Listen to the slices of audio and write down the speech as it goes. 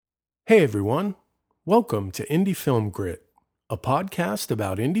Hey everyone, welcome to Indie Film Grit, a podcast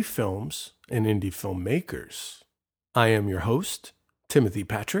about indie films and indie filmmakers. I am your host, Timothy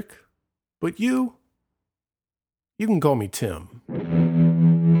Patrick, but you can call me Tim.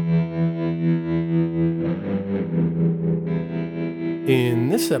 In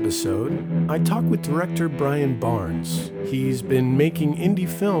this episode, I talk with director Brian Barnes. He's been making indie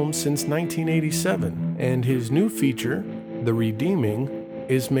films since 1987, and his new feature, The Redeeming,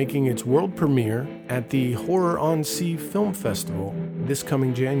 is making its world premiere at the Horror on Sea Film Festival this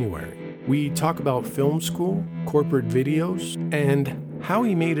coming January. We talk about film school, corporate videos, and how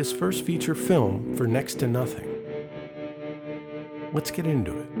he made his first feature film for next to nothing. Let's get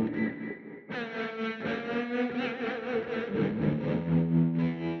into it.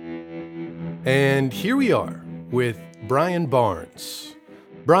 And here we are with Brian Barnes.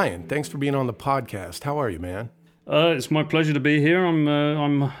 Brian, thanks for being on the podcast. How are you, man? It's my pleasure to be here.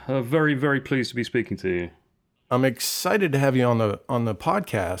 I'm very, very pleased to be speaking to you. I'm excited to have you on the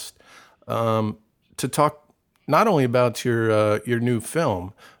podcast to talk not only about your new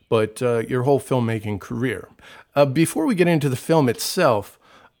film, but your whole filmmaking career. Before we get into the film itself,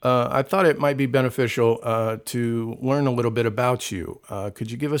 I thought it might be beneficial to learn a little bit about you.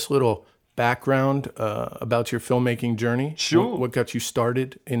 Could you give us a little background about your filmmaking journey? Sure. What got you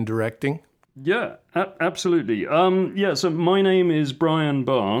started in directing? Yeah, absolutely. So my name is Brian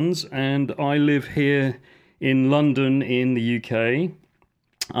Barnes, and I live here in London in the UK.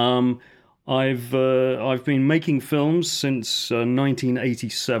 I've been making films since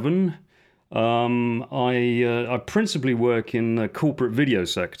 1987. I principally work in the corporate video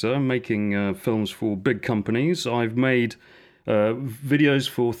sector, making films for big companies. I've made videos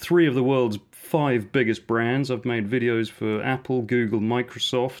for 3 of the world's 5 biggest brands. I've made videos for Apple, Google,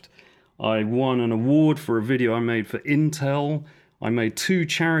 Microsoft. I won an award for a video I made for Intel. I made 2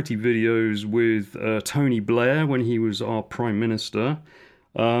 charity videos with Tony Blair when he was our Prime Minister.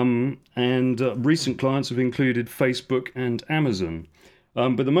 And recent clients have included Facebook and Amazon.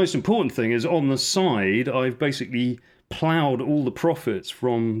 But the most important thing is, on the side, I've basically plowed all the profits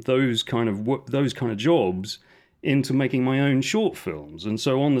from those kind of jobs into making my own short films. And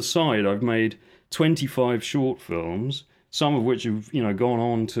so on the side, I've made 25 short films, some of which have gone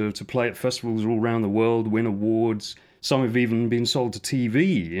on to play at festivals all around the world, win awards. Some have even been sold to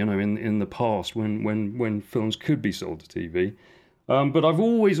TV, in the past when films could be sold to TV. But I've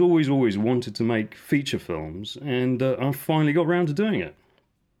always wanted to make feature films, and I finally got around to doing it.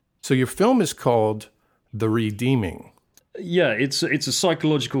 So your film is called The Redeeming. Yeah, it's a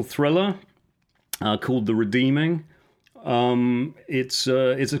psychological thriller called The Redeeming. It's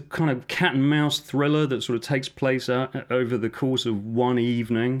a kind of cat and mouse thriller that sort of takes place over the course of one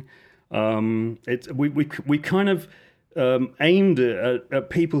evening. We kind of aimed it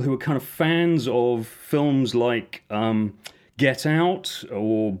at people who are kind of fans of films like Get Out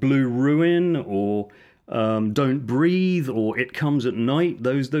or Blue Ruin or Don't Breathe or It Comes at Night.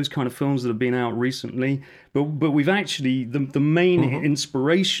 Those kind of films that have been out recently. But we've actually, the main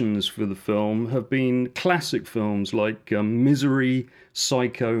inspirations for the film have been classic films like Misery,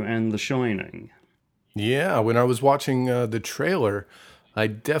 Psycho, and The Shining. Yeah, when I was watching the trailer, I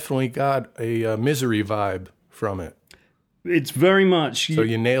definitely got a Misery vibe from it. It's very much. So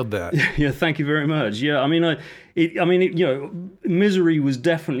you nailed that. Yeah, thank you very much. Yeah, Misery was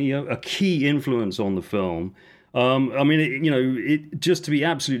definitely a key influence on the film. Just to be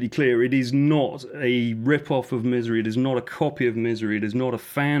absolutely clear, it is not a rip-off of Misery. It is not a copy of Misery. It is not a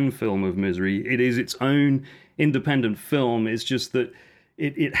fan film of Misery. It is its own independent film. It's just that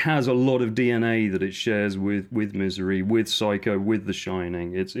it has a lot of DNA that it shares with Misery, with Psycho, with The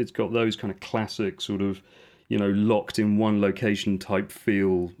Shining. It's got those kind of classic sort of, locked in one location type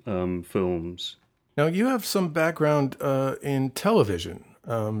feel films. Now, you have some background in television,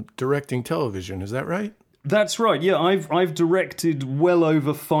 directing television. Is that right? That's right. Yeah, I've directed well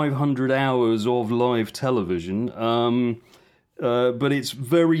over 500 hours of live television, but it's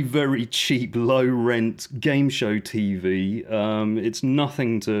very, very cheap, low rent game show TV. It's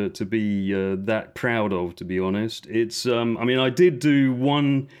nothing to be that proud of, to be honest. It's I did do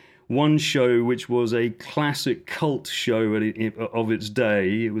one show which was a classic cult show of its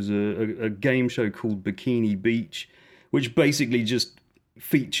day. It was a game show called Bikini Beach, which basically just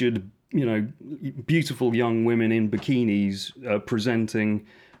featured beautiful young women in bikinis presenting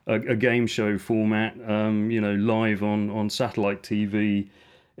a game show format, live on satellite TV.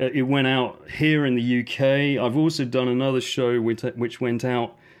 It went out here in the UK. I've also done another show which went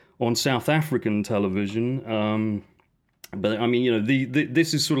out on South African television. But I mean,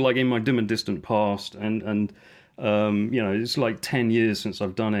 this is sort of like in my dim and distant past, and It's like 10 years since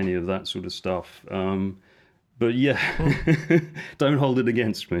I've done any of that sort of stuff. But yeah, don't hold it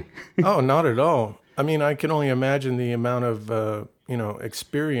against me. Oh, not at all. I mean, I can only imagine the amount of,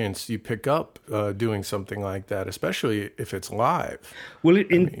 experience you pick up doing something like that, especially if it's live. Well,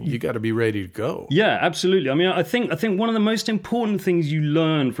 you got to be ready to go. Yeah, absolutely. I mean, I think one of the most important things you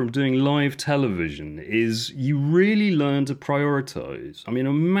learn from doing live television is you really learn to prioritize. I mean,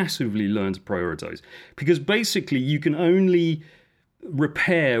 I massively learn to prioritize, because basically you can only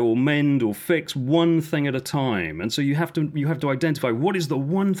repair or mend or fix one thing at a time, and so you have to identify what is the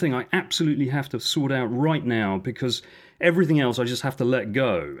one thing I absolutely have to sort out right now, because everything else I just have to let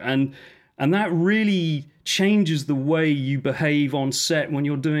go. And that really changes the way you behave on set when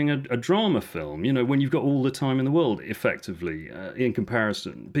you're doing a drama film, when you've got all the time in the world, effectively, in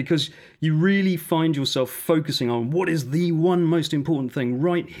comparison, because you really find yourself focusing on what is the one most important thing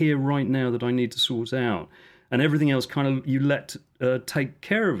right here, right now, that I need to sort out. And everything else kind of you let take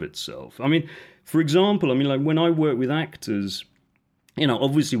care of itself. I mean, for example, like when I work with actors,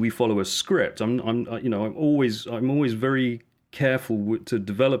 obviously we follow a script. I'm always very careful to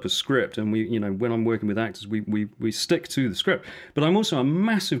develop a script, and when I'm working with actors, we stick to the script. But I'm also a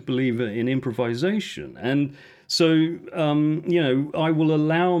massive believer in improvisation, and so I will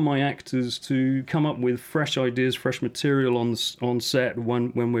allow my actors to come up with fresh ideas, fresh material on set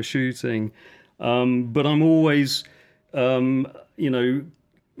when we're shooting. But I'm always, got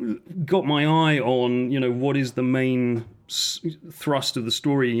my eye on, what is the main thrust of the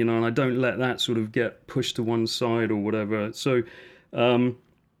story, and I don't let that sort of get pushed to one side or whatever. So,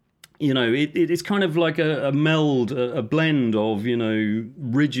 it's kind of like a meld, a blend of,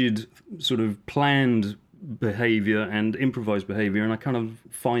 rigid sort of planned behavior and improvised behavior, and I kind of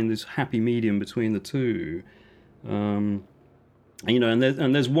find this happy medium between the two. And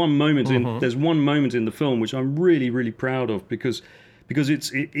there's one moment in the film which I'm really, really proud of, because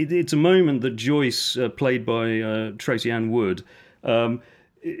it's a moment that Joyce, played by Tracy Ann Wood,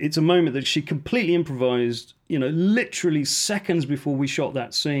 it's a moment that she completely improvised, literally seconds before we shot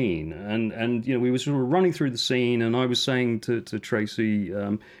that scene, and we were sort of running through the scene, and I was saying to Tracy,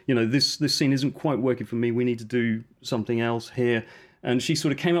 this scene isn't quite working for me. We need to do something else here. And she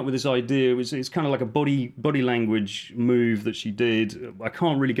sort of came up with this idea. It's kind of like a body language move that she did. I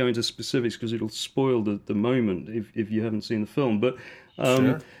can't really go into specifics because it'll spoil the moment if you haven't seen the film. But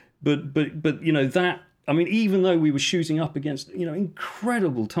Sure. but that. I mean, even though we were shooting up against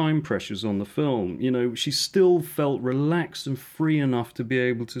incredible time pressures on the film, she still felt relaxed and free enough to be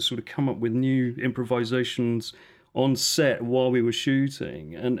able to sort of come up with new improvisations on set while we were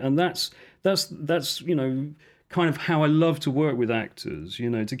shooting, and that's kind of how I love to work with actors,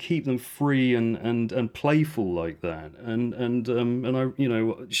 to keep them free and playful like that. And I,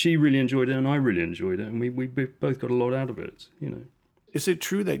 she really enjoyed it and I really enjoyed it, and we both got a lot out of it, Is it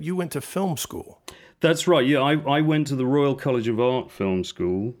true that you went to film school? That's right. Yeah, I went to the Royal College of Art Film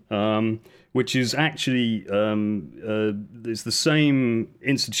School, which is actually it's the same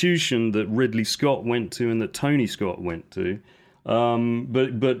institution that Ridley Scott went to and that Tony Scott went to.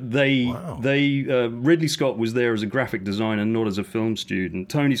 But they Ridley Scott was there as a graphic designer, not as a film student.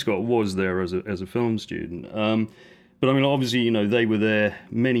 Tony Scott was there as a film student. But I mean, obviously, they were there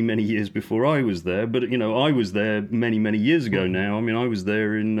many, many years before I was there. But I was there many, many years ago now. I mean, I was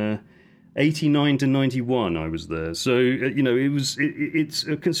there in 89 to 91. I was there, so it's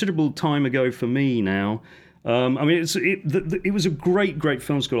a considerable time ago for me now. I mean, it was a great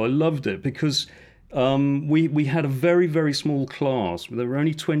film school. I loved it because. We had a very, very small class. There were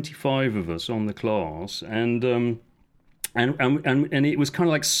only 25 of us on the class, and it was kind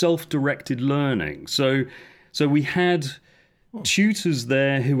of like self-directed learning. So we had tutors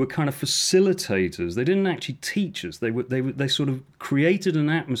there who were kind of facilitators. They didn't actually teach us. They sort of created an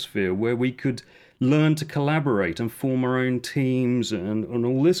atmosphere where we could learn to collaborate and form our own teams and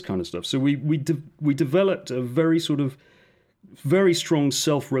all this kind of stuff. So we developed a very sort of very strong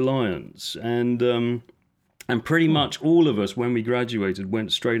self-reliance, and pretty much all of us, when we graduated,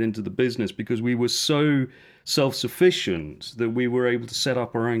 went straight into the business because we were so self-sufficient that we were able to set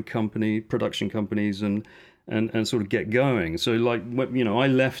up our own production companies, and sort of get going. So, like,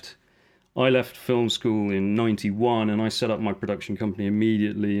 I left film school in 91, and I set up my production company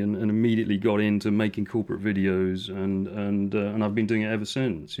immediately, and immediately got into making corporate videos, and I've been doing it ever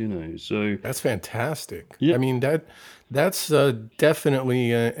since. So that's fantastic. Yeah. I mean, that's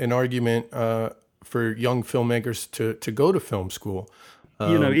definitely an argument for young filmmakers to go to film school.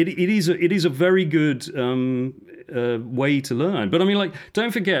 it is a very good way to learn. But I mean, like,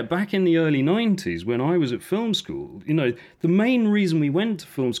 don't forget, back in the early 90s when I was at film school, the main reason we went to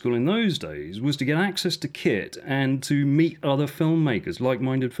film school in those days was to get access to kit and to meet other filmmakers,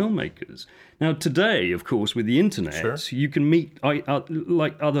 like-minded filmmakers. Now, today, of course, with the internet, Sure. you can meet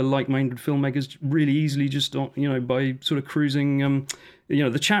other like-minded filmmakers really easily just by sort of cruising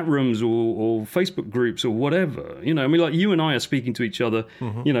the chat rooms or Facebook groups or whatever. I mean, like, you and I are speaking to each other,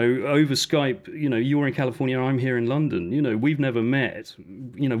 over Skype. You're in California, I'm here in London. We've never met.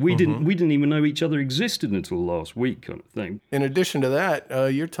 We didn't even know each other existed until last week, kind of thing. In addition to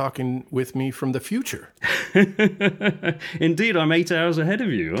that, you're talking with me from the future. Indeed, I'm 8 hours ahead of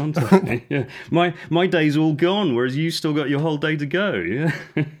you, aren't I? Yeah. My day's all gone, whereas you still got your whole day to go. Yeah.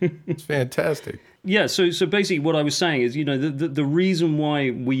 It's fantastic. Yeah, so basically what I was saying is, the reason why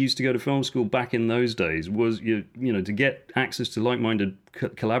we used to go to film school back in those days was, to get access to like-minded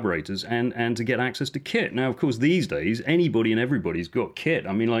collaborators and to get access to kit. Now, of course, these days, anybody and everybody's got kit.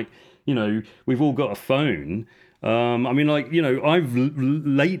 I mean, like, we've all got a phone. I've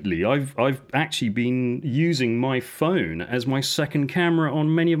actually been using my phone as my second camera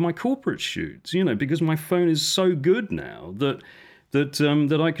on many of my corporate shoots, because my phone is so good now that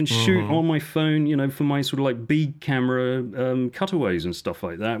I can shoot on my phone, for my sort of like B camera cutaways and stuff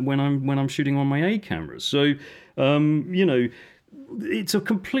like that when I'm shooting on my A cameras. So, it's a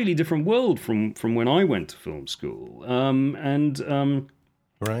completely different world from when I went to film school.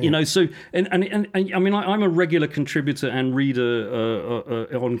 Right. So and I mean, I'm a regular contributor and reader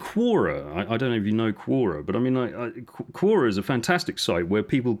on Quora. I don't know if you know Quora, but I mean, Quora is a fantastic site where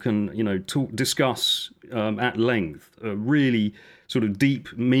people can, discuss at length really sort of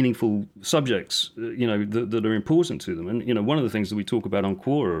deep, meaningful subjects, that are important to them. And, one of the things that we talk about on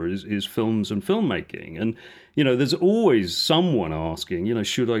Quora is films and filmmaking. And, there's always someone asking,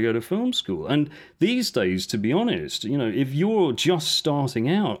 should I go to film school? And these days, to be honest, if you're just starting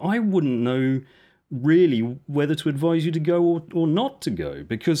out, I wouldn't know really whether to advise you to go or not to go,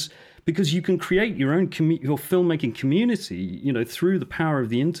 because you can create your own your filmmaking community, through the power of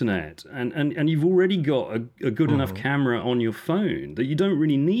the internet, and you've already got a good enough camera on your phone that you don't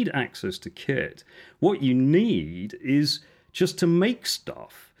really need access to kit. What you need is just to make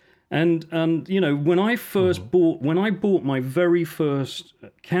stuff. And when I bought my very first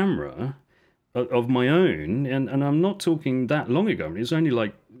camera of my own, and I'm not talking that long ago. I mean, it's only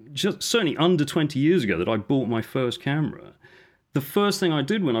like just certainly under 20 years ago that I bought my first camera. The first thing I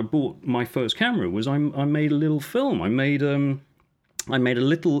did when I bought my first camera was I made a little film. I made a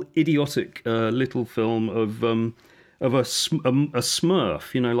little idiotic little film of a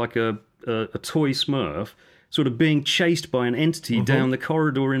Smurf, like a toy Smurf, sort of being chased by an entity down the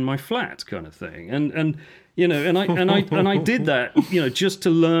corridor in my flat, kind of thing. And I did that, just to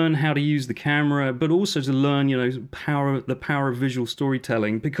learn how to use the camera, but also to learn, the power of visual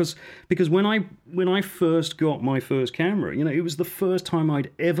storytelling. Because when I first got my first camera, it was the first time I'd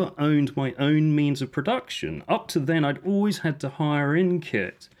ever owned my own means of production. Up to then, I'd always had to hire in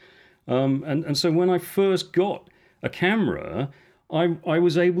kit, and so when I first got a camera, I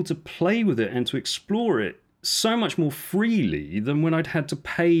was able to play with it and to explore it so much more freely than when I'd had to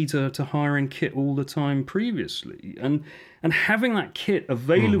pay to hire in kit all the time previously. And having that kit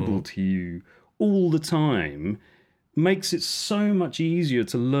available to you all the time makes it so much easier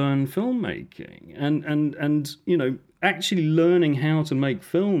to learn filmmaking. And actually learning how to make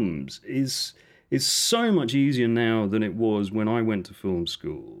films is so much easier now than it was when I went to film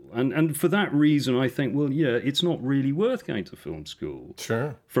school. And for that reason, I think, well, yeah, it's not really worth going to film school.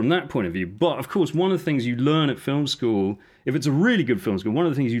 Sure. From that point of view. But, of course, one of the things you learn at film school, if it's a really good film school, one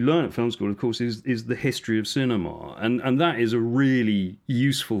of the things you learn at film school, of course, is the history of cinema. And that is a really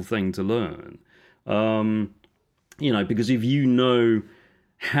useful thing to learn. Because if you know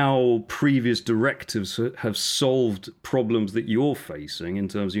how previous directives have solved problems that you're facing in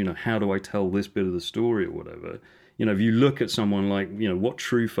terms of, how do I tell this bit of the story or whatever. If you look at someone like, what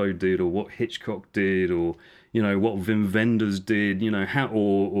Truffaut did or what Hitchcock did or, what Wim Wenders did, how,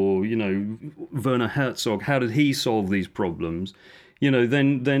 or Werner Herzog, how did he solve these problems?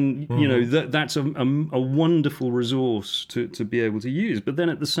 Then that's a wonderful resource to be able to use. But then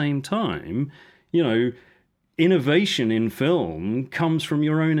at the same time, innovation in film comes from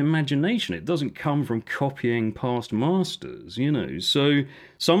your own imagination. It doesn't come from copying past masters, So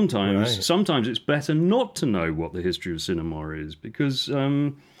sometimes it's better not to know what the history of cinema is, because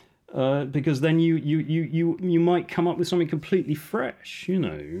then you might come up with something completely fresh,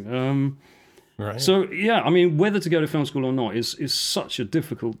 Right. So, yeah, I mean, whether to go to film school or not is such a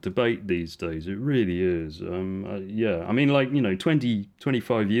difficult debate these days. It really is. Yeah, I mean, like,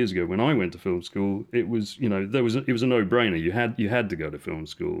 25 years ago when I went to film school, it was, it was a no-brainer. You had to go to film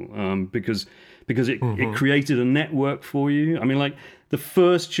school because it created a network for you. I mean, like, the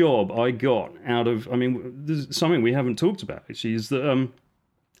first job I got out of, I mean, there's something we haven't talked about, actually, is that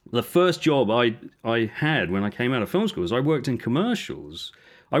the first job I had when I came out of film school was I worked in commercials.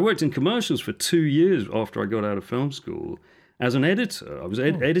 I worked in commercials for 2 years after I got out of film school as an editor. I was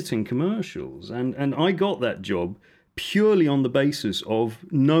editing commercials, and I got that job purely on the basis of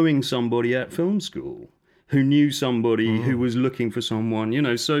knowing somebody at film school who knew somebody who was looking for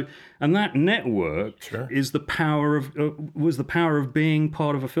someone, So, and that network is was the power of being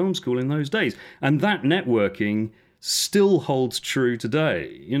part of a film school in those days, and that networking still holds true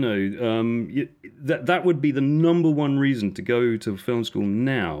today. That would be the number one reason to go to film school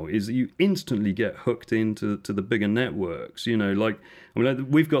now, is that you instantly get hooked into the bigger networks.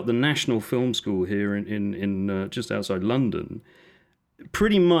 We've got the National Film School here in just outside London.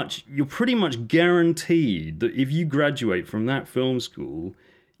 You're pretty much guaranteed that if you graduate from that film school,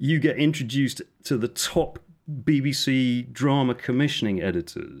 you get introduced to the top BBC drama commissioning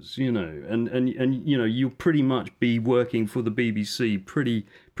editors, and you'll pretty much be working for the BBC pretty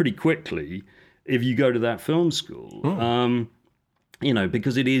quickly if you go to that film school.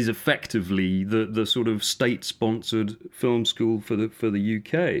 Because it is effectively the sort of state-sponsored film school for the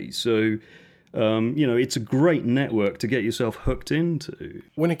UK. So, it's a great network to get yourself hooked into.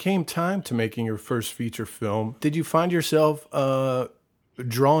 When it came time to making your first feature film, did you find yourself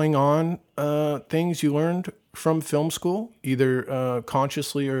drawing on things you learned from film school, either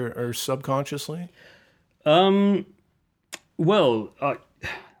consciously or subconsciously? Well,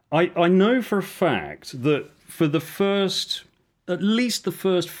 I know for a fact that for at least the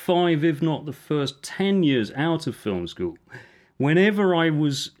first 5, if not the first 10 years out of film school, whenever I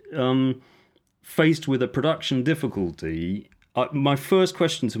was faced with a production difficulty, my first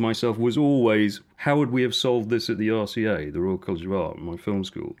question to myself was always, how would we have solved this at the RCA, the Royal College of Art, my film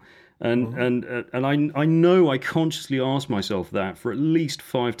school? And I know I consciously asked myself that for at least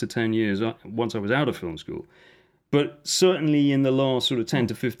 5 to 10 years once I was out of film school. But certainly in the last sort of 10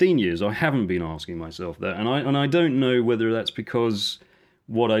 to 15 years, I haven't been asking myself that. And I don't know whether that's because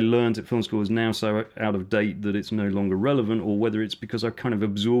what I learned at film school is now so out of date that it's no longer relevant, or whether it's because I've kind of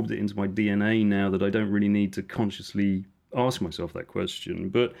absorbed it into my DNA now that I don't really need to consciously ask myself that question.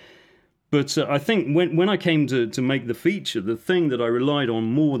 But I think when I came to make the feature, the thing that I relied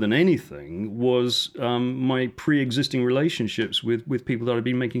on more than anything was my pre-existing relationships with people that I'd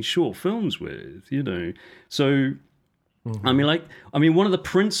been making short films with, So, I mean, one of the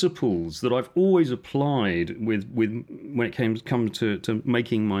principles that I've always applied with when it comes to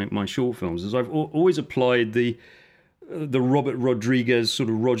making my short films is I've always applied the Robert Rodriguez sort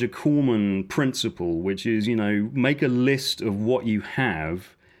of Roger Corman principle, which is, make a list of what you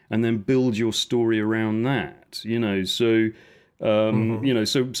have and then build your story around that, So,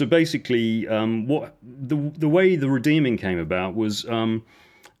 so basically, what the way The Redeeming came about was in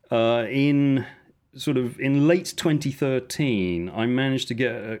late 2013, I managed to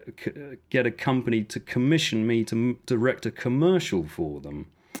get a company to commission me to direct a commercial for them.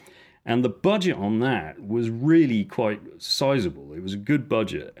 And the budget on that was really quite sizable. It was a good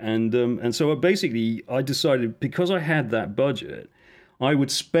budget. And so I decided, because I had that budget, I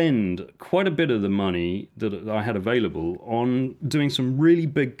would spend quite a bit of the money that I had available on doing some really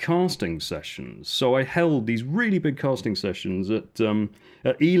big casting sessions. So I held these really big casting sessions at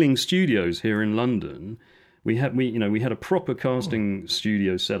Ealing Studios here in London. We had a proper casting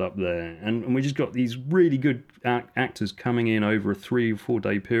studio set up there, and we just got these really good actors coming in over a 3 or 4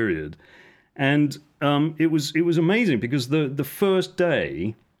 day period, and it was amazing because the first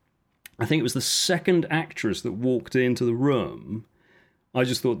day, I think it was the second actress that walked into the room, I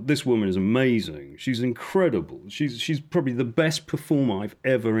just thought, this woman is amazing. She's incredible. She's probably the best performer I've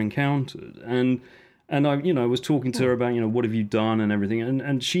ever encountered, and I was talking to her about, what have you done and everything.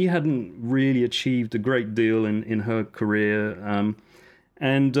 And she hadn't really achieved a great deal in her career.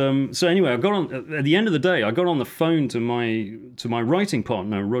 So anyway, at the end of the day, I got on the phone to my writing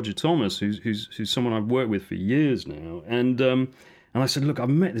partner, Roger Thomas, who's someone I've worked with for years now. And I said, look, I've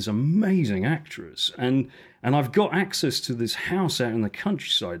met this amazing actress, and I've got access to this house out in the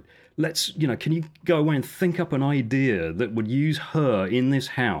countryside. Can you go away and think up an idea that would use her in this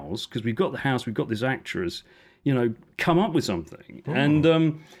house? Because we've got the house, we've got this actress, come up with something. Oh.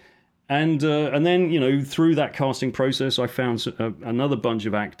 And then, through that casting process, I found another bunch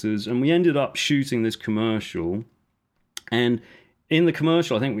of actors, and we ended up shooting this commercial. And in the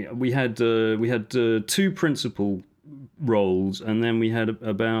commercial, I think we had two principal roles, and then we had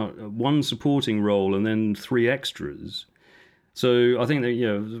about one supporting role, and then 3 extras. So I think that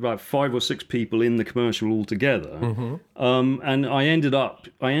there's about 5 or 6 people in the commercial altogether, and I ended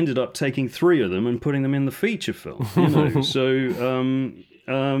up taking 3 of them and putting them in the feature film. So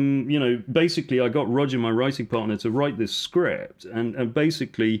basically, I got Roger, my writing partner, to write this script, and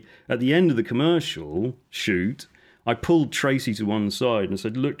basically at the end of the commercial shoot, I pulled Tracy to one side and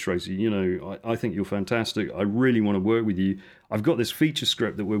said, "Look, Tracy, I think you're fantastic. I really want to work with you. I've got this feature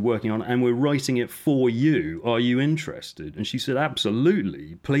script that we're working on, and we're writing it for you. Are you interested?" And she said,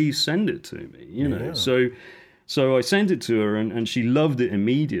 "Absolutely. Please send it to me." Yeah. So I sent it to her, and she loved it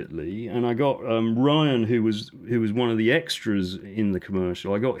immediately. And I got Ryan, who was one of the extras in the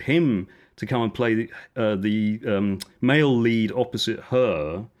commercial. I got him to come and play the male lead opposite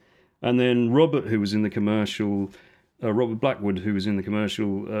her, and then Robert, who was in the commercial. Robert Blackwood, who was in the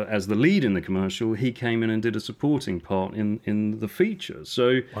commercial as the lead in the commercial, he came in and did a supporting part in the feature.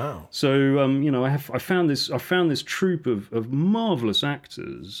 So, wow. So I found this troupe of marvelous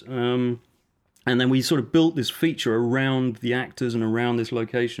actors, and then we sort of built this feature around the actors and around this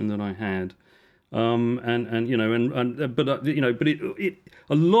location that I had. But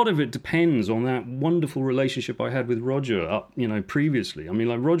a lot of it depends on that wonderful relationship I had with Roger previously. I mean,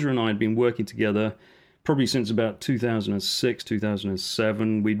 like, Roger and I had been working together probably since about 2006,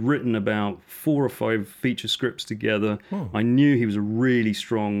 2007. We'd written about 4 or 5 feature scripts together. I knew he was a really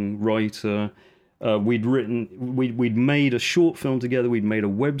strong writer. We'd made a short film together. We'd made a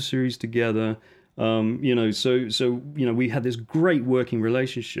web series together. So we had this great working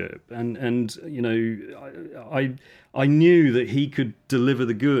relationship, and I knew that he could deliver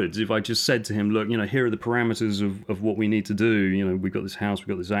the goods if I just said to him, "Look, here are the parameters of what we need to do. We've got this house, we've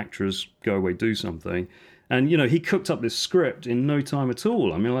got this actress, go away, do something." And he cooked up this script in no time at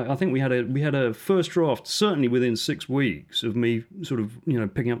all. I mean, I think we had a first draft certainly within 6 weeks of me sort of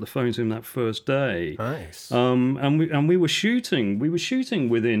picking up the phone to him that first day. Nice. And we were shooting. We were shooting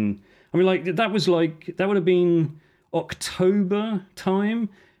within. I mean, that would have been October time,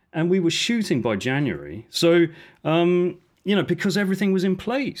 and we were shooting by January. So, because everything was in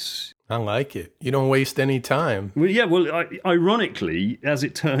place. I like it. You don't waste any time. Well, ironically, as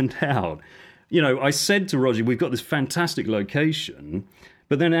it turned out, I said to Roger, "We've got this fantastic location,"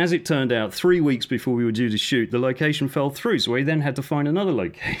 but then as it turned out, 3 weeks before we were due to shoot, the location fell through, so we then had to find another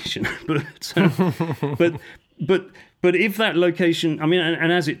location. But if that location,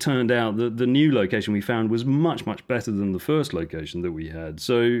 and as it turned out, the new location we found was much, much better than the first location that we had.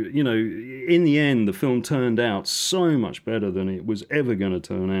 So, in the end, the film turned out so much better than it was ever going to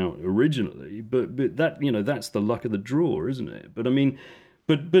turn out originally. But that, that's the luck of the draw, isn't it? But I mean,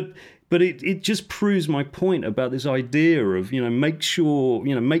 but it just proves my point about this idea of, make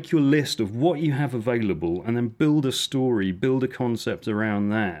your list of what you have available, and then build a story, build a concept around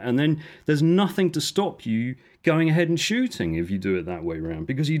that. And then there's nothing to stop you going ahead and shooting if you do it that way around,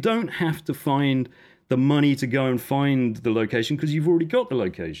 because you don't have to find the money to go and find the location because you've already got the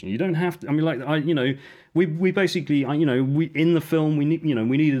location. You don't have to. We basically, in the film, we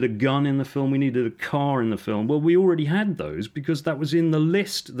needed a gun in the film, we needed a car in the film. Well, we already had those because that was in the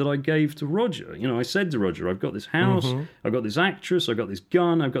list that I gave to Roger. I said to Roger, "I've got this house, I've got this actress, I've got this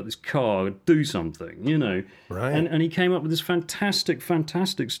gun, I've got this car. Do something." Right. And he came up with this fantastic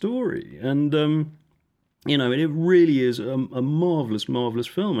story, and. It really is a marvelous, marvelous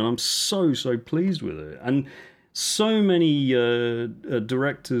film, and I'm so pleased with it. And so many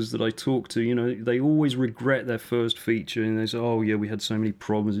directors that I talk to, they always regret their first feature, and they say, "Oh yeah, we had so many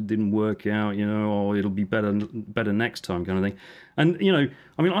problems, it didn't work out. It'll be better next time," kind of thing. And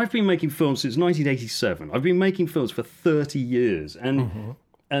I've been making films since 1987. I've been making films for 30 years, and.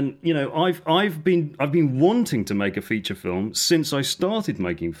 And I've been wanting to make a feature film since I started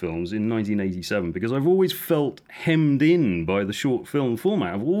making films in 1987, because I've always felt hemmed in by the short film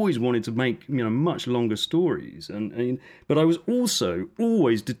format. I've always wanted to make much longer stories, but I was also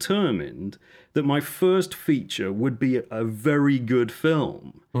always determined that my first feature would be a very good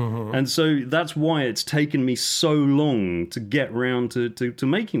film. And so that's why it's taken me so long to get round to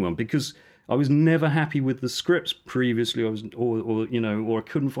making one, because I was never happy with the scripts previously. Or I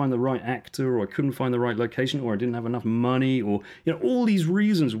couldn't find the right actor, or I couldn't find the right location, or I didn't have enough money, or all these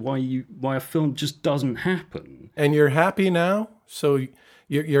reasons why a film just doesn't happen. And you're happy now? So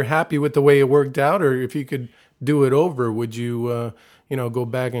you're happy with the way it worked out, or if you could do it over, would you go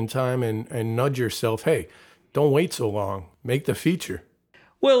back in time and nudge yourself? Hey, don't wait so long. Make the feature.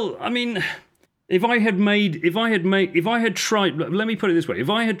 Well, I mean. If I had tried, let me put it this way, if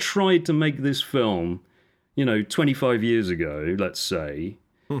I had tried to make this film 25 years ago, let's say,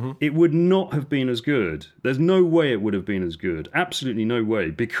 it would not have been as good. There's no way it would have been as good. Absolutely no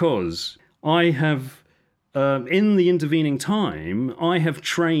way, because I have, in the intervening time, I have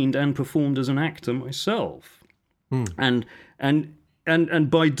trained and performed as an actor myself. And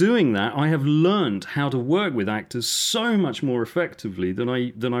by doing that, I have learned how to work with actors so much more effectively than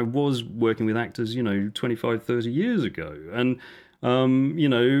I was working with actors, 25, 30 years ago. And,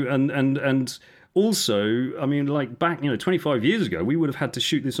 and also, I mean, like back, 25 years ago, we would have had to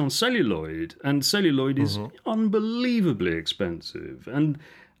shoot this on celluloid, and celluloid is unbelievably expensive. And,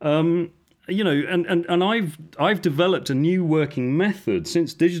 and I've developed a new working method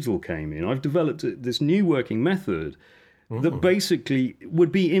since digital came in. I've developed this new working method that basically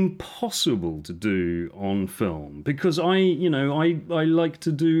would be impossible to do on film, because I like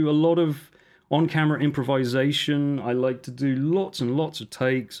to do a lot of on-camera improvisation. I like to do lots and lots of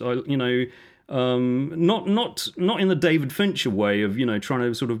takes. Not in the David Fincher way of trying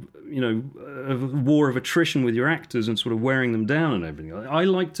to sort of a war of attrition with your actors and sort of wearing them down and everything. I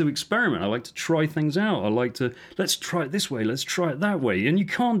like to experiment. I like to try things out. I like to, let's try it this way, let's try it that way. And you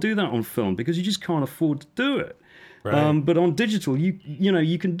can't do that on film because you just can't afford to do it. Right. But on digital, you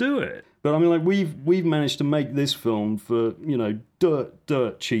can do it. But I mean, like we've managed to make this film for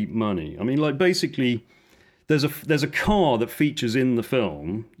dirt cheap money. I mean, like basically, there's a car that features in the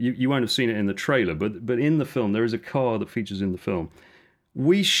film. You won't have seen it in the trailer, but in the film there is a car that features in the film.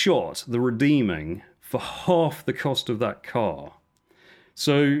 We shot the redeeming for half the cost of that car.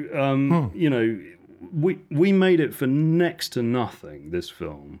 So we made it for next to nothing. This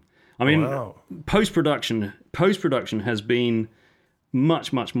film. I mean, wow. Post-production has been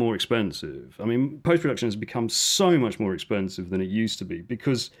much, much more expensive. I mean, post-production has become so much more expensive than it used to be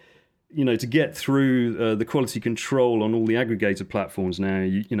because, to get through the quality control on all the aggregator platforms now,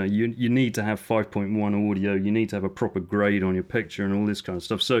 you need to have 5.1 audio, you need to have a proper grade on your picture and all this kind of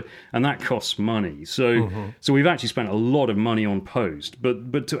stuff. So, and that costs money. So, so we've actually spent a lot of money on post,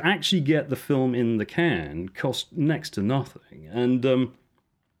 but to actually get the film in the can cost next to nothing.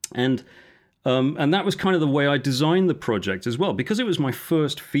 And that was kind of the way I designed the project as well. Because it was my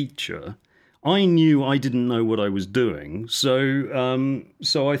first feature, I knew I didn't know what I was doing. So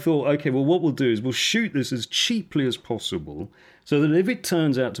I thought, okay, well, what we'll do is we'll shoot this as cheaply as possible so that if it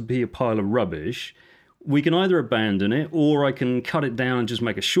turns out to be a pile of rubbish, we can either abandon it, or I can cut it down and just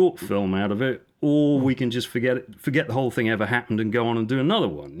make a short film out of it, or we can just forget the whole thing ever happened and go on and do another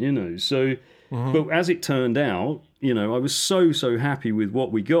one, So... But as it turned out, I was so happy with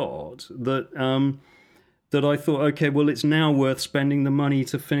what we got that that I thought, okay, well, it's now worth spending the money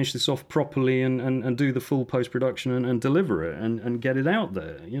to finish this off properly and do the full post-production and deliver it and get it out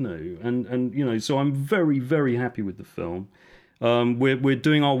there, And so I'm very, very happy with the film. We're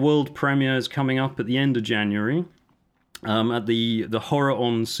doing our world premieres coming up at the end of January at the Horror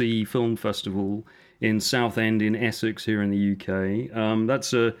on Sea Film Festival in Southend in Essex here in the UK.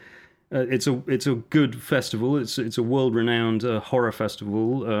 That's it's a good festival. It's a world-renowned horror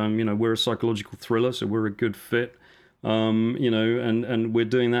festival. We're a psychological thriller, so we're a good fit. And we're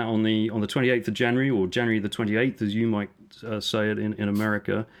doing that on the 28th of January, or January the 28th, as you might say it in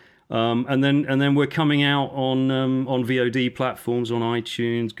America. And then we're coming out on VOD platforms, on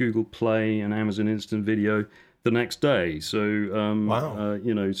iTunes, Google Play, and Amazon Instant Video the next day. So wow.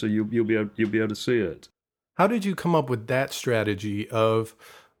 So you'll be able to see it. How did you come up with that strategy of,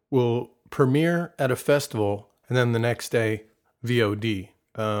 we'll premiere at a festival and then the next day VOD?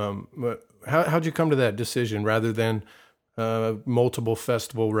 How'd you come to that decision rather than multiple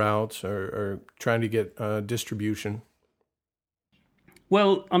festival routes or trying to get distribution?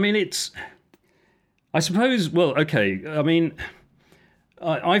 Well, I mean,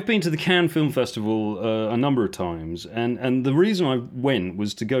 I've been to the Cannes Film Festival a number of times, and the reason I went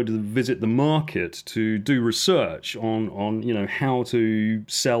was to go to visit the market to do research on how to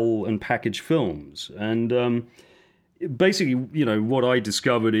sell and package films. And basically, what I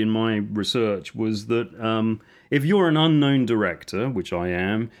discovered in my research was that if you're an unknown director, which I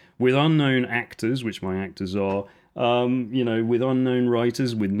am, with unknown actors, which my actors are, with unknown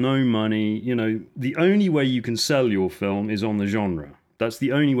writers, with no money, the only way you can sell your film is on the genre. That's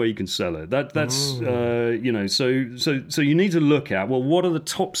the only way you can sell it. That's so you need to look at, well, what are the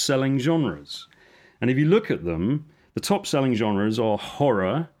top selling genres? And if you look at them, the top selling genres are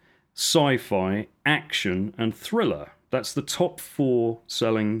horror, sci-fi, action, and thriller. That's the top 4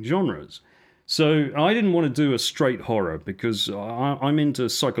 selling genres. So I didn't want to do a straight horror because I'm into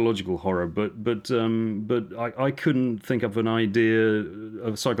psychological horror, but I couldn't think of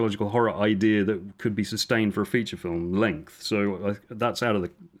a psychological horror idea that could be sustained for a feature film length. So that's out of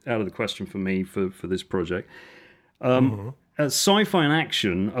the question for me for this project. Sci-fi and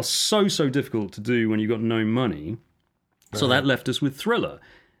action are so difficult to do when you've got no money. So that left us with thriller.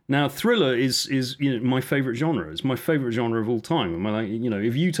 Now, thriller is my favorite genre. It's my favorite genre of all time.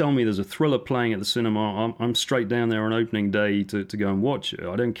 If you tell me there's a thriller playing at the cinema, I'm straight down there on opening day to go and watch it.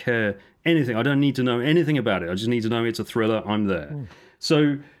 I don't care anything. I don't need to know anything about it. I just need to know it's a thriller. I'm there.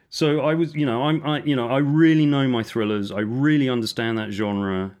 So I was, I really know my thrillers. I really understand that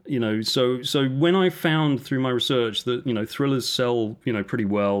genre. So when I found through my research that thrillers sell pretty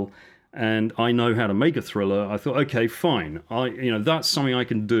well, and I know how to make a thriller, I thought, okay, fine. That's something I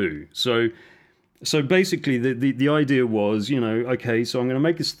can do. So basically, the idea was, okay, so I'm going to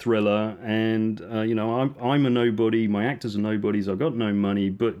make this thriller, and I'm a nobody. My actors are nobodies. I've got no money,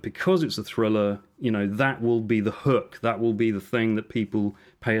 but because it's a thriller, that will be the hook. That will be the thing that people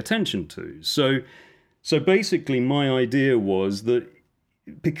pay attention to. So basically, my idea was that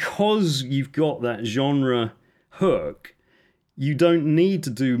because you've got that genre hook, you don't need to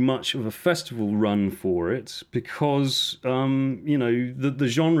do much of a festival run for it because, the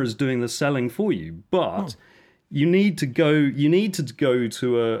genre is doing the selling for you. But you need to go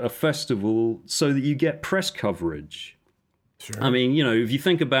to a festival so that you get press coverage. Sure. I mean, if you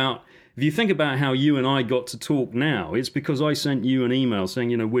think about how you and I got to talk now, it's because I sent you an email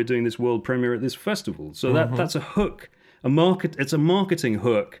saying, we're doing this world premiere at this festival. So that's a hook, it's a marketing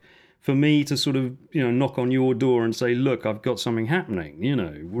hook for me to sort of, knock on your door and say, look, I've got something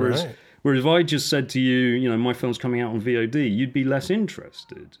happening, Whereas if I just said to you, my film's coming out on VOD, you'd be less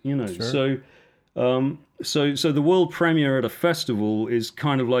interested, Sure. So the world premiere at a festival is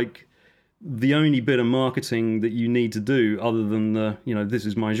kind of like the only bit of marketing that you need to do other than the, this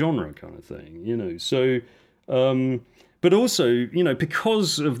is my genre kind of thing, So, but also,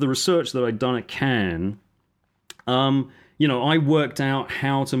 because of the research that I'd done at Cannes, I worked out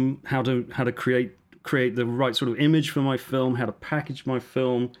how to create the right sort of image for my film, how to package my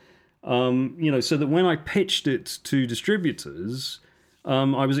film, so that when I pitched it to distributors,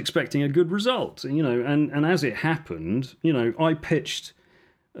 I was expecting a good result, and as it happened, I pitched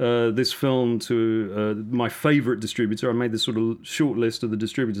this film to my favorite distributor. I made this sort of short list of the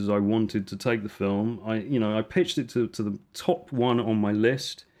distributors I wanted to take the film. I pitched it to the top one on my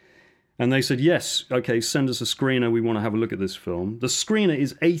list. And they said, yes, okay, send us a screener. We want to have a look at this film. The screener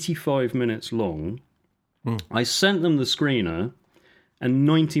is 85 minutes long. I sent them the screener, and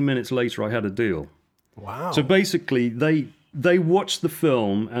 90 minutes later I had a deal. Wow. So basically, they watched the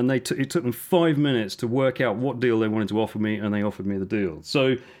film, and it took them 5 minutes to work out what deal they wanted to offer me, and they offered me the deal.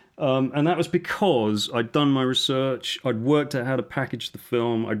 So, and that was because I'd done my research, I'd worked out how to package the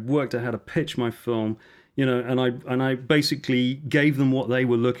film, I'd worked out how to pitch my film, and I basically gave them what they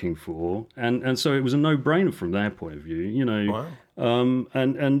were looking for, and so it was a no-brainer from their point of view, Wow.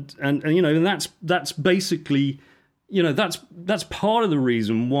 And that's basically, that's part of the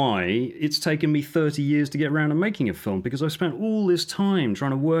reason why it's taken me 30 years to get around to making a film, because I've spent all this time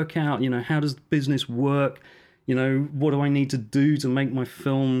trying to work out, how does business work. What do I need to do to make my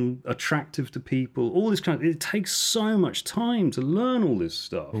film attractive to people? All this it takes so much time to learn all this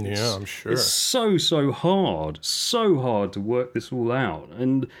stuff. Yeah, I'm sure. It's so hard to work this all out.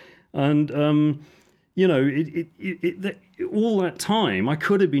 And all that time I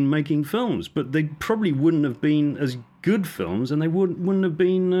could have been making films, but they probably wouldn't have been as good films, and they wouldn't have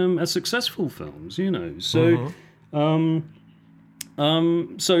been as successful films, So,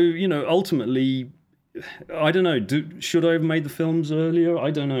 ultimately, I don't know. Should I have made the films earlier?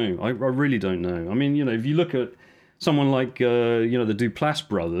 I don't know. I really don't know. I mean, if you look at someone like, the Duplass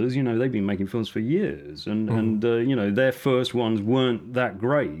brothers, they've been making films for years, and their first ones weren't that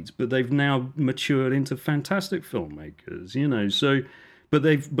great, but they've now matured into fantastic filmmakers, So, but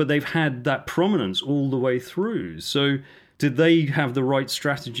they've had that prominence all the way through. So, did they have the right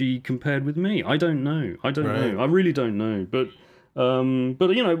strategy compared with me? I don't know. I really don't know. But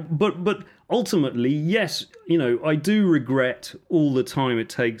ultimately, yes, I do regret all the time it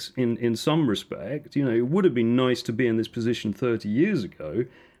takes in some respect. It would have been nice to be in this position 30 years ago.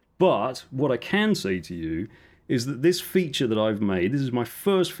 But what I can say to you is that this feature that I've made, this is my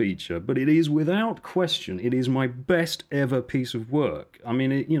first feature, but it is without question, it is my best ever piece of work. I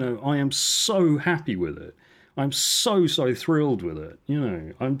mean, I am so happy with it. I'm so thrilled with it.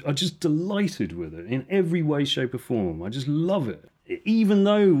 I'm just delighted with it in every way, shape, or form. I just love it. even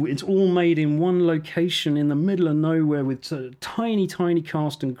though it's all made in one location in the middle of nowhere with a tiny, tiny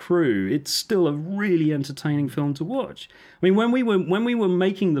cast and crew, it's still a really entertaining film to watch. I mean, when we were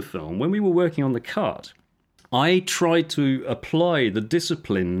making the film, when we were working on the cut, I tried to apply the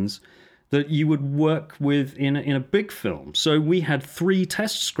disciplines that you would work with in a big film. So we had 3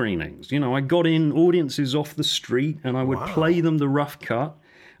 test screenings. I got in audiences off the street and I would play them the rough cut.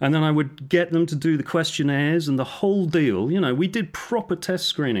 And then I would get them to do the questionnaires and the whole deal. We did proper test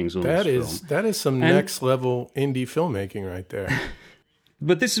screenings on this film. That is some next level indie filmmaking right there.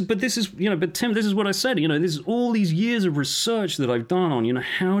 But Tim, this is what I said. This is all these years of research that I've done on,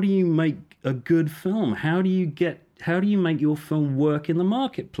 how do you make a good film? How do you make your film work in the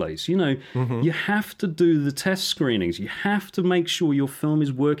marketplace? You have to do the test screenings. You have to make sure your film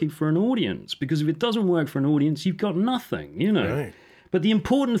is working for an audience, because if it doesn't work for an audience, you've got nothing, Right. But the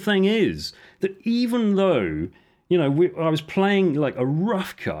important thing is that even though, I was playing like a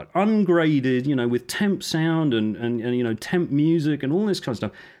rough cut, ungraded, with temp sound and temp music and all this kind of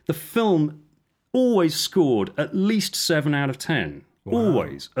stuff, the film always scored at least 7 out of 10. Wow.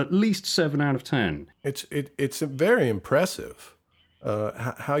 Always, at least 7 out of 10. It's very impressive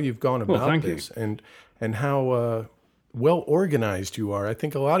how you've gone about this and how well organized you are. I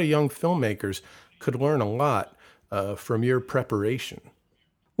think a lot of young filmmakers could learn a lot from your preparation.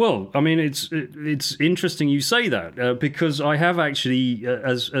 Well, I mean, it's interesting you say that because I have actually,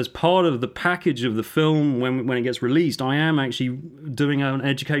 as part of the package of the film when it gets released, I am actually doing an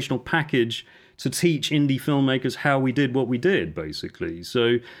educational package to teach indie filmmakers how we did what we did, basically.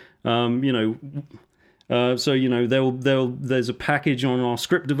 So, there's a package on our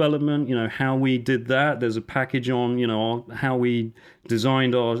script development, how we did that. There's a package on, how we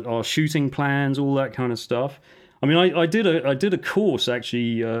designed our shooting plans, all that kind of stuff. I mean, I did a course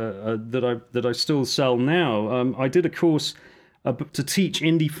actually that I still sell now. I did a course to teach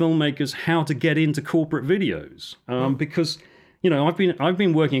indie filmmakers how to get into corporate videos because I've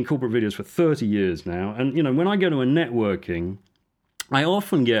been working in corporate videos for 30 years now, and when I go to a networking, I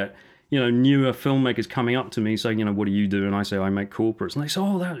often get newer filmmakers coming up to me saying, what do you do? And I say, I make corporates, and they say,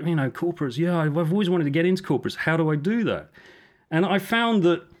 oh, that corporates, yeah, I've always wanted to get into corporates. How do I do that? And I found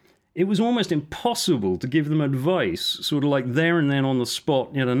that it was almost impossible to give them advice sort of like there and then on the spot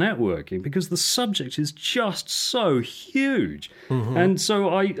a networking, because the subject is just so huge. Mm-hmm. And so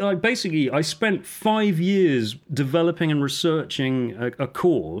I spent 5 years developing and researching a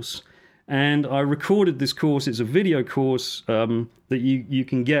course, and I recorded this course. It's a video course that you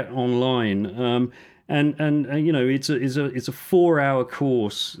can get online. And it's a 4-hour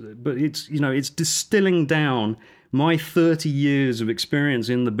course, but it's distilling down my 30 years of experience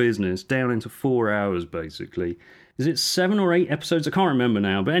in the business down into 4 hours, basically. Is it 7 or 8 episodes? I can't remember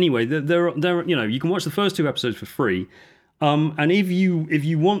now. But anyway, there you can watch the first 2 episodes for free. And if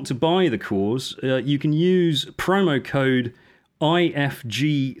you want to buy the course, you can use promo code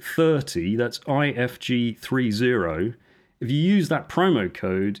IFG30. That's IFG30. If you use that promo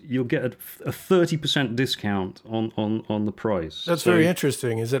code, you'll get a 30% discount on the price. That's very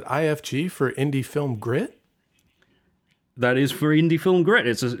interesting. Is it IFG for Indie Film Grit? That is for Indie Film Grit.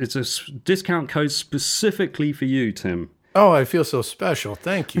 It's a discount code specifically for you, Tim. Oh, I feel so special.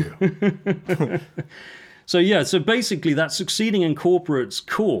 Thank you. So basically that Succeeding in Corporates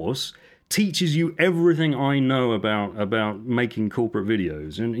course teaches you everything I know about making corporate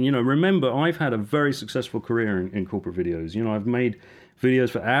videos. And, remember, I've had a very successful career in corporate videos. I've made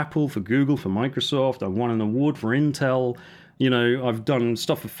videos for Apple, for Google, for Microsoft. I've won an award for Intel. I've done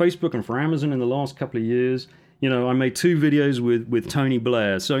stuff for Facebook and for Amazon in the last couple of years. I made 2 videos with Tony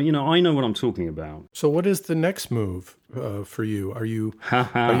Blair. So, I know what I'm talking about. So what is the next move for you? Are you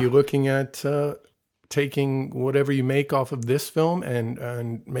looking at taking whatever you make off of this film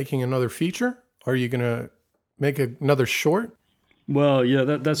and making another feature? Are you going to make another short? Well, yeah,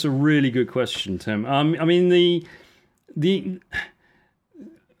 that's a really good question, Tim.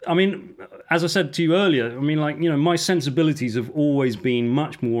 As I said to you earlier, my sensibilities have always been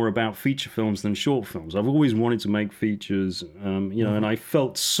much more about feature films than short films. I've always wanted to make features, and I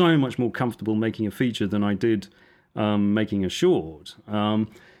felt so much more comfortable making a feature than I did making a short.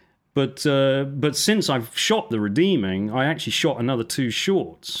 But since I've shot The Redeeming, I actually shot another 2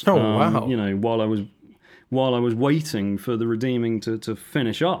 shorts. Oh, wow. While I was waiting for The Redeeming to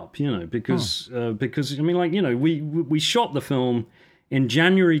finish up, because we shot the film in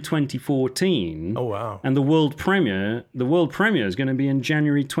January 2014. Oh, wow. And the world premiere is going to be in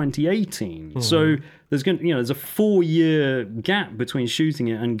January 2018. Mm-hmm. So there's a 4-year gap between shooting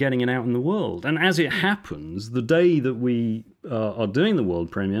it and getting it out in the world. And as it happens, the day that we are doing the world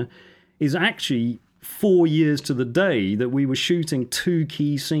premiere is actually 4 years to the day that we were shooting 2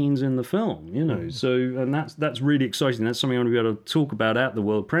 key scenes in the film, you know. So, and that's really exciting. That's something I want to be able to talk about at the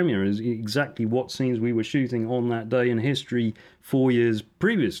world premiere, is exactly what scenes we were shooting on that day in history 4 years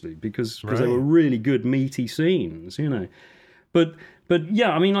previously, because they were really good, meaty scenes, you know. But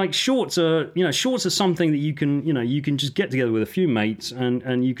yeah, I mean, like shorts are something that you can just get together with a few mates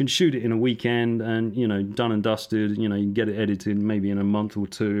and you can shoot it in a weekend and, you know, done and dusted, you know, you can get it edited maybe in a month or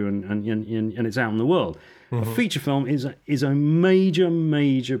two and it's out in the world. A feature film is a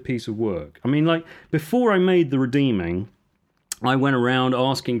major piece of work. I mean, like before I made The Redeeming, I went around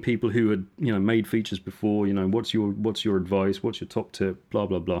asking people who had, you know, made features before, you know, what's your advice, what's your top tip, blah,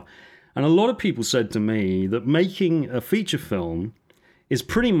 blah, blah. And a lot of people said to me that making a feature film is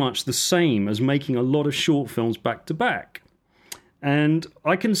pretty much the same as making a lot of short films back to back. And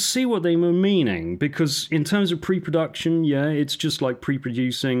I can see what they were meaning, because in terms of pre-production, yeah, it's just like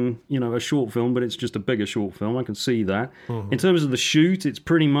pre-producing, you know, a short film, but it's just a bigger short film. I can see that. In terms of the shoot, it's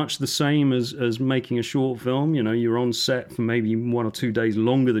pretty much the same as making a short film. You know, you're on set for maybe 1 or 2 days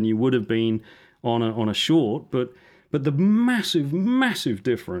longer than you would have been on a short, but the massive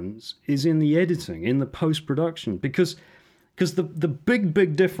difference is in the editing, in the post-production, because the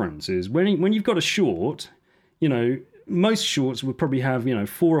big difference is when you've got a short, you know, most shorts would probably have, you know,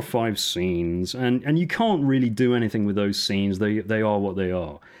 4 or 5 scenes, and you can't really do anything with those scenes. They are what they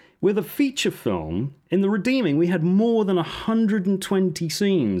are. With a feature film, in The Redeeming, we had more than 120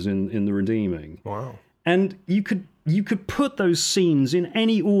 scenes in The Redeeming. Wow. And you could put those scenes in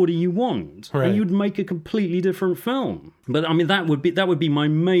any order you want, and you'd make a completely different film. But I mean, that would be my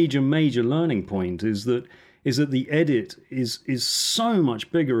major learning point, is that the edit is so much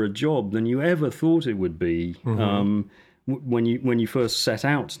bigger a job than you ever thought it would be when you first set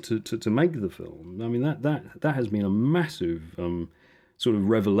out to make the film. I mean, that has been a massive sort of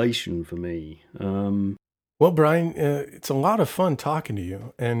revelation for me. Well, Brian, it's a lot of fun talking to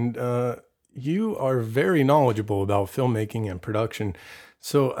you, and you are very knowledgeable about filmmaking and production.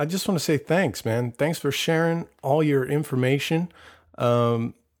 So I just want to say thanks, man. Thanks for sharing all your information.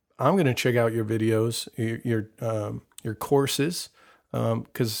 I'm going to check out your videos, your courses,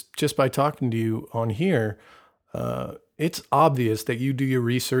 because just by talking to you on here, it's obvious that you do your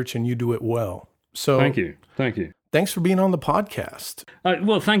research and you do it well. So thank you. Thanks for being on the podcast.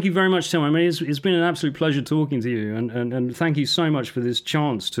 Well, thank you very much, Tim. I mean, it's been an absolute pleasure talking to you, and thank you so much for this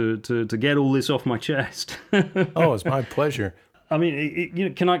chance to get all this off my chest. Oh, it's my pleasure. I mean, you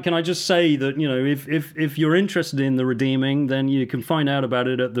know, can I just say that, you know, if you're interested in The Redeeming, then you can find out about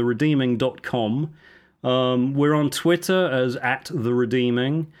it at theredeeming.com. We're on Twitter as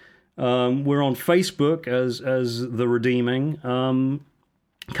 @TheRedeeming. We're on Facebook as The Redeeming.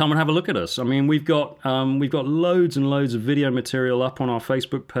 Come and have a look at us. I mean, we've got loads and loads of video material up on our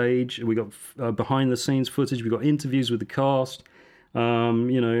Facebook page. We got behind the scenes footage. We've got interviews with the cast. You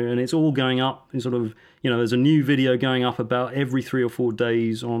know, and it's all going up in sort of, you know, there's a new video going up about every 3 or 4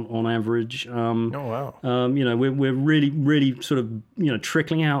 days on average. Oh, wow. You know, we're really sort of, you know,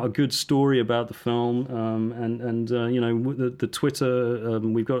 trickling out a good story about the film. And you know, the Twitter,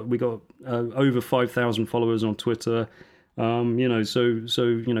 we got over 5,000 followers on Twitter. You know, so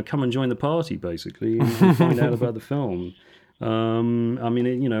you know, come and join the party basically and find out about the film. I mean,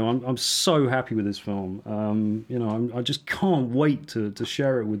 you know, I'm so happy with this film. You know, I just can't wait to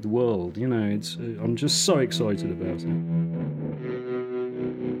share it with the world. You know, I'm just so excited about it.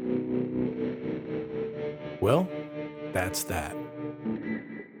 Well, that's that.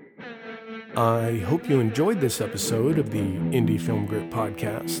 I hope you enjoyed this episode of the Indie Film Grit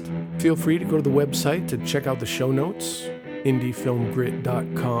podcast. Feel free to go to the website to check out the show notes,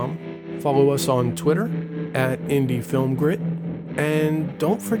 indiefilmgrit.com. Follow us on Twitter @indiefilmgrit. And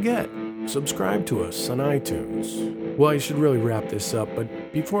don't forget, subscribe to us on iTunes. Well, I should really wrap this up, but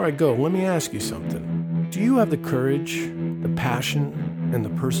before I go, let me ask you something. Do you have the courage, the passion, and the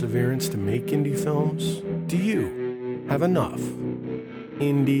perseverance to make indie films? Do you have enough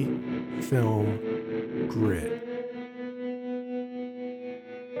indie film grit?